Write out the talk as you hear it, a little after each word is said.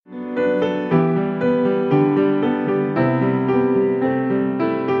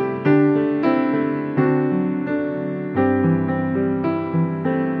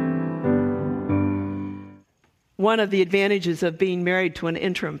One of the advantages of being married to an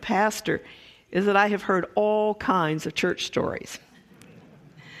interim pastor is that I have heard all kinds of church stories.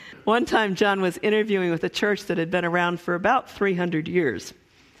 One time, John was interviewing with a church that had been around for about 300 years.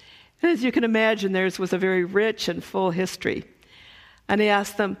 And as you can imagine, theirs was a very rich and full history. And he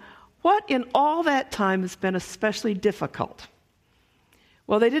asked them, what in all that time has been especially difficult?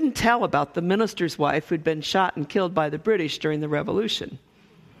 Well, they didn't tell about the minister's wife who'd been shot and killed by the British during the Revolution.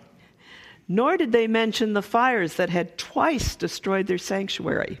 Nor did they mention the fires that had twice destroyed their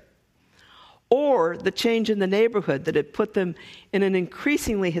sanctuary, or the change in the neighborhood that had put them in an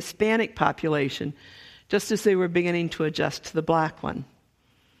increasingly Hispanic population just as they were beginning to adjust to the black one.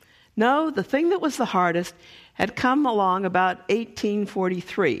 No, the thing that was the hardest had come along about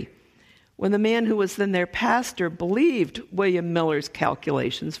 1843, when the man who was then their pastor believed William Miller's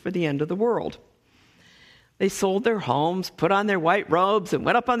calculations for the end of the world. They sold their homes, put on their white robes, and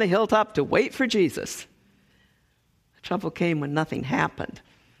went up on the hilltop to wait for Jesus. The trouble came when nothing happened,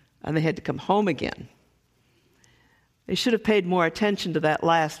 and they had to come home again. They should have paid more attention to that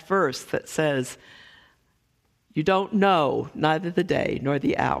last verse that says, "You don't know neither the day nor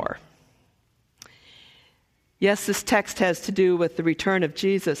the hour." Yes, this text has to do with the return of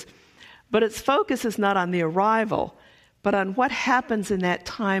Jesus, but its focus is not on the arrival, but on what happens in that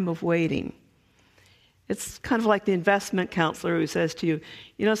time of waiting. It's kind of like the investment counselor who says to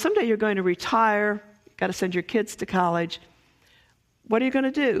you, someday you're going to retire, you've got to send your kids to college. What are you going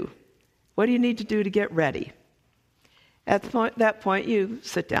to do? What do you need to do to get ready? At that point, you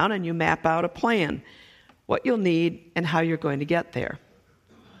sit down and you map out a plan, what you'll need and how you're going to get there.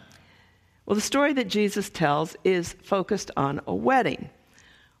 Well, the story that Jesus tells is focused on a wedding,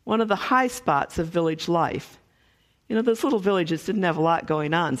 one of the high spots of village life. Those little villages didn't have a lot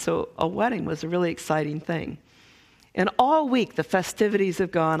going on, so a wedding was a really exciting thing. And all week, the festivities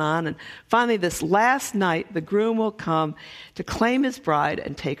have gone on, and finally, this last night, the groom will come to claim his bride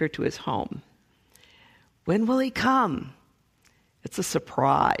and take her to his home. When will he come? It's a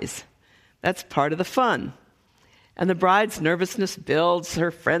surprise. That's part of the fun. And the bride's nervousness builds. Her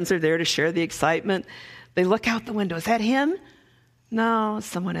friends are there to share the excitement. They look out the window. Is that him? No, it's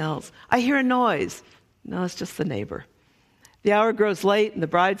someone else. I hear a noise. No, it's just the neighbor. The hour grows late and the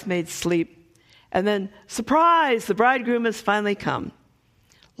bridesmaids sleep. And then, surprise, the bridegroom has finally come.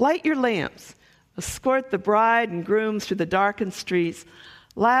 Light your lamps. Escort the bride and groom through the darkened streets.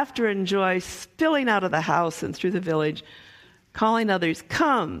 Laughter and joy spilling out of the house and through the village, calling others,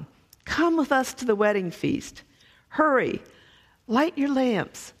 come with us to the wedding feast. Hurry, light your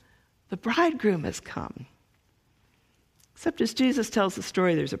lamps. The bridegroom has come. Except as Jesus tells the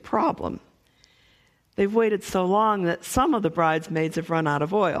story, there's a problem. They've waited so long that some of the bridesmaids have run out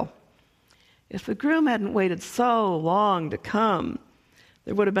of oil. If the groom hadn't waited so long to come,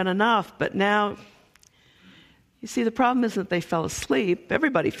 there would have been enough. But now, you see, the problem isn't that they fell asleep.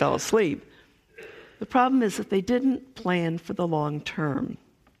 Everybody fell asleep. The problem is that they didn't plan for the long term.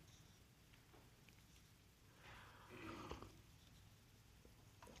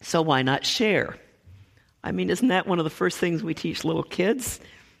 So why not share? Isn't that one of the first things we teach little kids?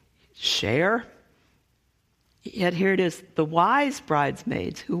 Share. Yet here it is, the wise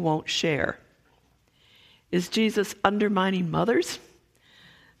bridesmaids who won't share. Is Jesus undermining mothers?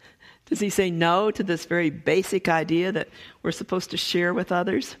 Does he say no to this very basic idea that we're supposed to share with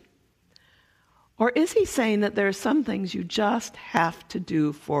others? Or is he saying that there are some things you just have to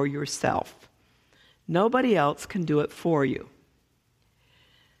do for yourself? Nobody else can do it for you.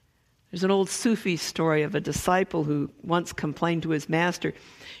 There's an old Sufi story of a disciple who once complained to his master,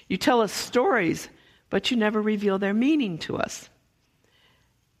 "You tell us stories, but you never reveal their meaning to us."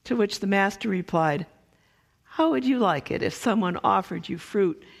 To which the master replied, "How would you like it if someone offered you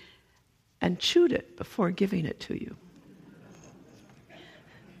fruit and chewed it before giving it to you?"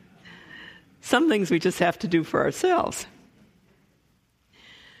 Some things we just have to do for ourselves.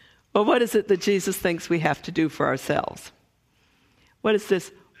 Well, what is it that Jesus thinks we have to do for ourselves? What is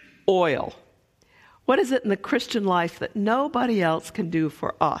this oil? What is it in the Christian life that nobody else can do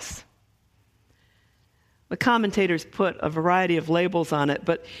for us? The commentators put a variety of labels on it,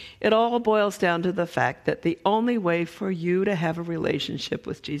 but it all boils down to the fact that the only way for you to have a relationship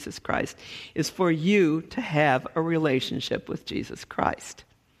with Jesus Christ is for you to have a relationship with Jesus Christ.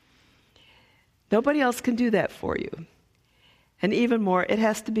 Nobody else can do that for you. And even more, it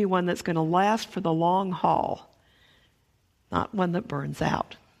has to be one that's going to last for the long haul, not one that burns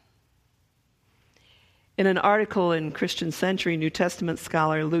out. In an article in Christian Century, New Testament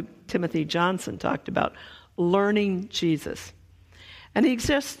scholar Luke Timothy Johnson talked about learning Jesus. And he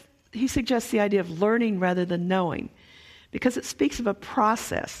suggests the idea of learning rather than knowing, because it speaks of a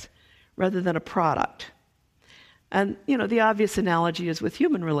process rather than a product. And, the obvious analogy is with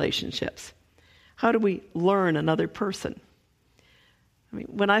human relationships. How do we learn another person?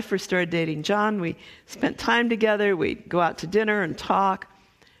 When I first started dating John, we spent time together. We'd go out to dinner and talk.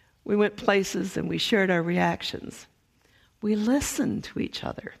 We went places and we shared our reactions. We listened to each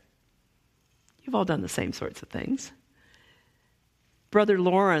other. You've all done the same sorts of things. Brother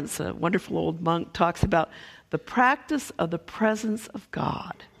Lawrence, a wonderful old monk, talks about the practice of the presence of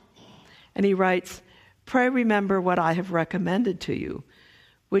God. And he writes, "Pray remember what I have recommended to you,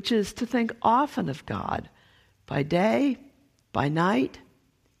 which is to think often of God, by day, by night,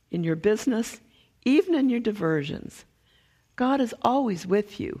 in your business, even in your diversions. God is always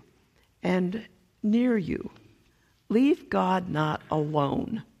with you and near you. Leave God not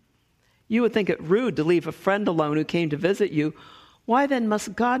alone. You would think it rude to leave a friend alone who came to visit you. Why then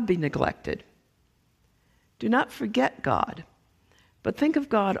must God be neglected? Do not forget God, but think of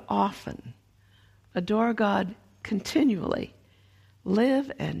God often. Adore God continually.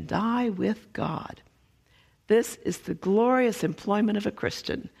 Live and die with God. This is the glorious employment of a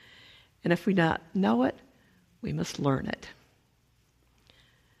Christian. And if we not know it, we must learn it."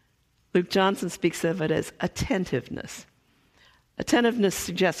 Luke Johnson speaks of it as attentiveness. Attentiveness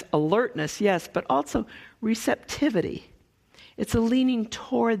suggests alertness, yes, but also receptivity. It's a leaning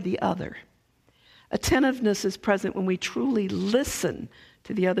toward the other. Attentiveness is present when we truly listen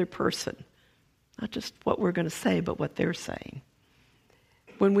to the other person, not just what we're going to say, but what they're saying.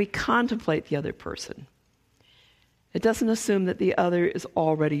 When we contemplate the other person, it doesn't assume that the other is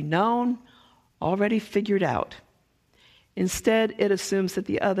already known, already figured out. Instead, it assumes that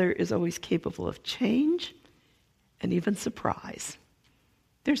the other is always capable of change and even surprise.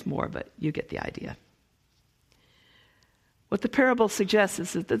 There's more, but you get the idea. What the parable suggests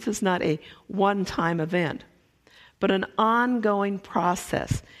is that this is not a one-time event, but an ongoing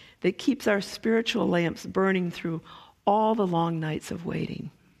process that keeps our spiritual lamps burning through all the long nights of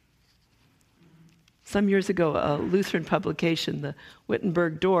waiting. Some years ago, a Lutheran publication, the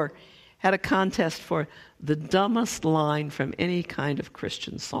Wittenberg Door, had a contest for the dumbest line from any kind of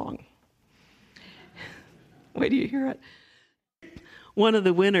Christian song. Wait till you hear it. One of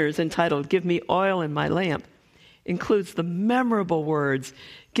the winners, entitled "Give Me Oil in My Lamp," includes the memorable words,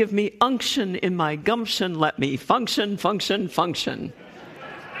 "Give me unction in my gumption, let me function, function, function."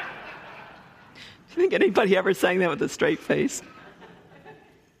 Do you think anybody ever sang that with a straight face?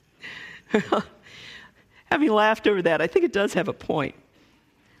 Having laughed over that, I think it does have a point.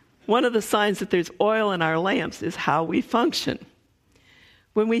 One of the signs that there's oil in our lamps is how we function.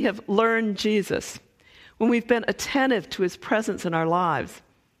 When we have learned Jesus, when we've been attentive to his presence in our lives,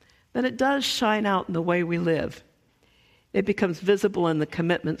 then it does shine out in the way we live. It becomes visible in the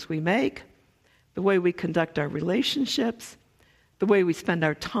commitments we make, the way we conduct our relationships, the way we spend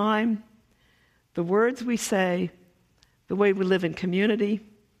our time, the words we say, the way we live in community,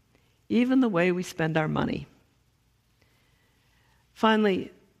 even the way we spend our money.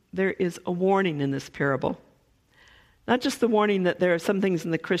 Finally, there is a warning in this parable. Not just the warning that there are some things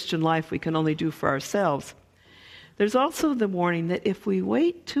in the Christian life we can only do for ourselves. There's also the warning that if we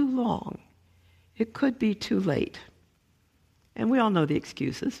wait too long, it could be too late. And we all know the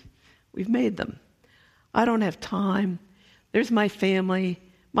excuses. We've made them. I don't have time. There's my family,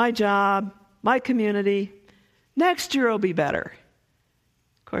 my job, my community. Next year will be better.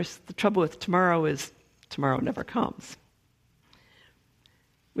 Of course, the trouble with tomorrow is tomorrow never comes.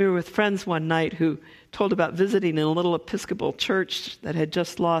 We were with friends one night who told about visiting in a little Episcopal church that had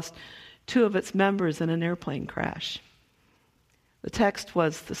just lost 2 of its members in an airplane crash. The text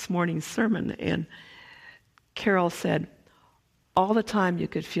was this morning's sermon, and Carol said, all the time you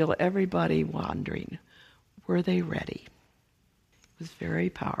could feel everybody wondering, were they ready? It was very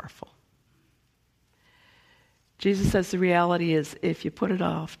powerful. Jesus says the reality is if you put it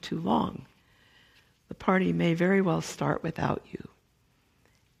off too long, the party may very well start without you.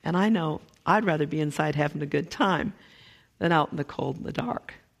 And I know I'd rather be inside having a good time than out in the cold and the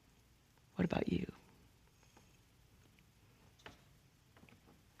dark. What about you?